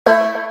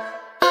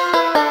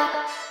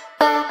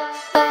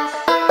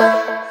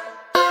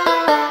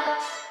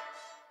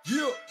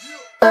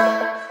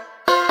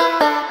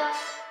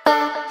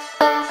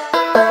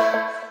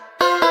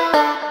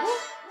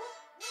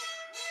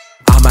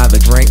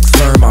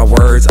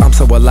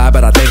alive,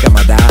 but I think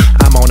I'ma die.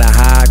 I'm on a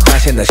high,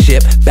 crashing the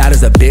ship. Bad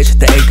as a bitch,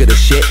 the ain't good as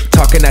shit.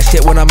 Talking that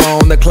shit when I'm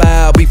on the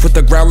cloud. Beef with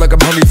the ground like I'm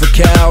hungry for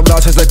cow.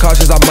 Nauseous and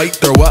cautious, I might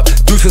throw up.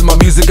 Deuces, my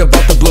music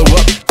about to blow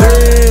up.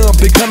 Damn, I'm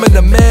becoming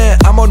a man.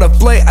 I'm on a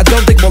flight, I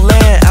don't think we'll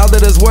land. Out of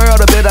this world,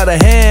 a bit out of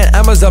hand.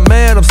 I'm as a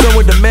man, I'm so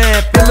in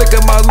demand. Feel like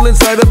a model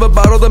inside of a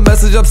bottle. The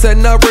message I'm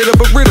setting out, right up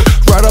a riddle.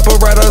 Right up a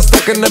rider,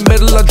 stuck in the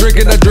middle. I drink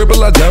and I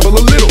dribble, I dabble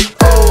a little.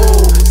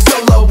 Oh,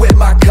 solo with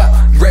my cup.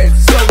 Red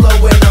solo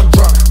when I'm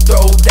drunk.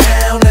 Throw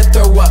down and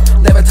throw up.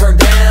 Never turn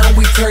down,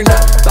 we turn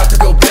up. About to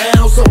go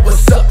down, so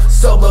what's up?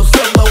 Solo,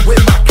 solo with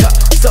my cup.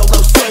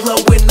 Solo, solo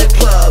in the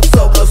club.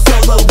 Solo,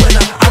 solo when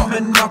I'm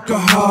an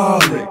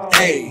alcoholic.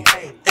 Ayy,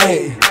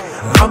 ayy.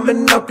 I'm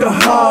an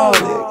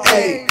alcoholic.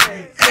 Ayy,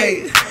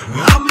 ayy.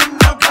 I'm an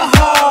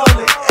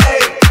alcoholic.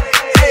 Ayy,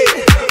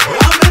 ayy.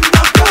 I'm an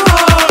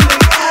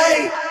alcoholic.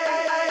 Ayy.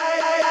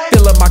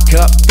 Filling my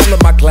cup,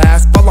 filling my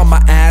glass, fall on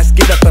my ass,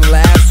 get up and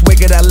laugh.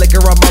 Swig of that liquor,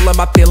 I'm all in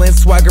my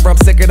feelings. Swagger, I'm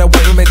sick of the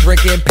white women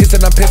drinking.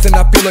 Pissing, I'm pissing,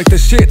 I feel like the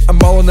shit.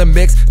 I'm all in the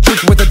mix,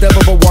 drinking with the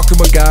devil, but walking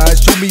with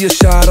guys. Shoot me a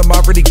shot, I'm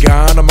already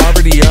gone, I'm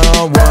already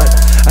on one.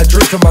 I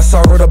drink from my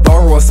sorrow to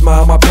borrow a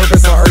smile. My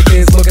purpose on earth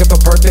is looking for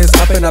purpose.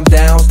 Up and I'm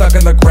down, stuck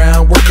in the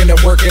ground, working and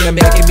working and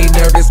making me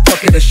nervous.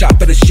 Fucking a shot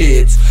for the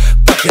shits,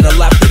 fucking a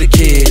lap for the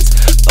kids.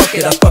 Fuck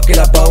it,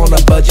 I ball on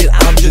a budget.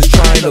 I'm just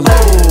trying to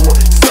live.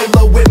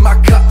 Solo with my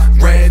cup,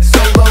 red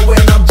solo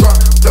when I'm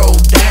drunk. Throw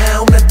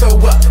down and throw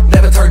up.